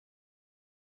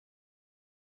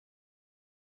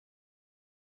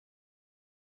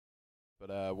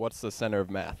But what's the center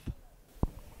of math?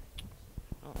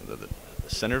 Oh, the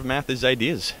center of math is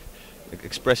ideas,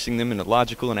 expressing them in a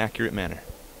logical and accurate manner.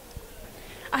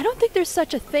 I don't think there's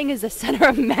such a thing as the center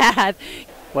of math.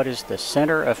 What is the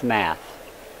center of math?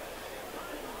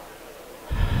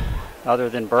 Other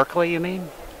than Berkeley, you mean?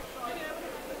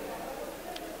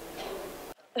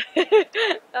 Life?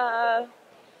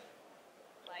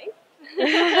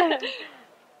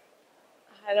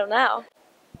 I don't know.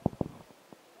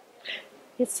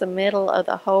 It's the middle of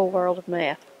the whole world of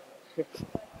math.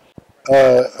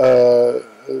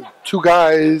 Two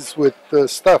guys with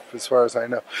stuff, as far as I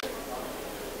know.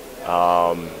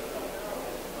 Oh,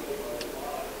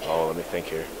 let me think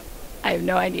here. I have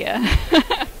no idea.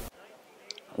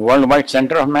 Worldwide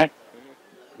center of math?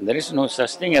 There is no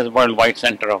such thing as worldwide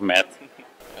center of math.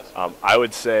 I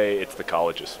would say it's the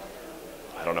colleges.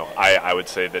 I don't know. I would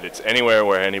say that it's anywhere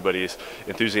where anybody's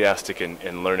enthusiastic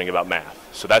in learning about math.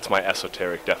 So that's my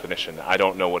esoteric definition. I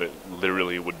don't know what it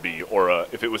literally would be. Or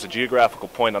if it was a geographical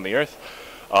point on the earth,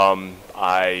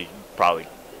 I probably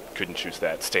couldn't choose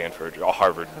that. Stanford or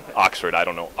Harvard, Oxford, I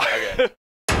don't know. Okay.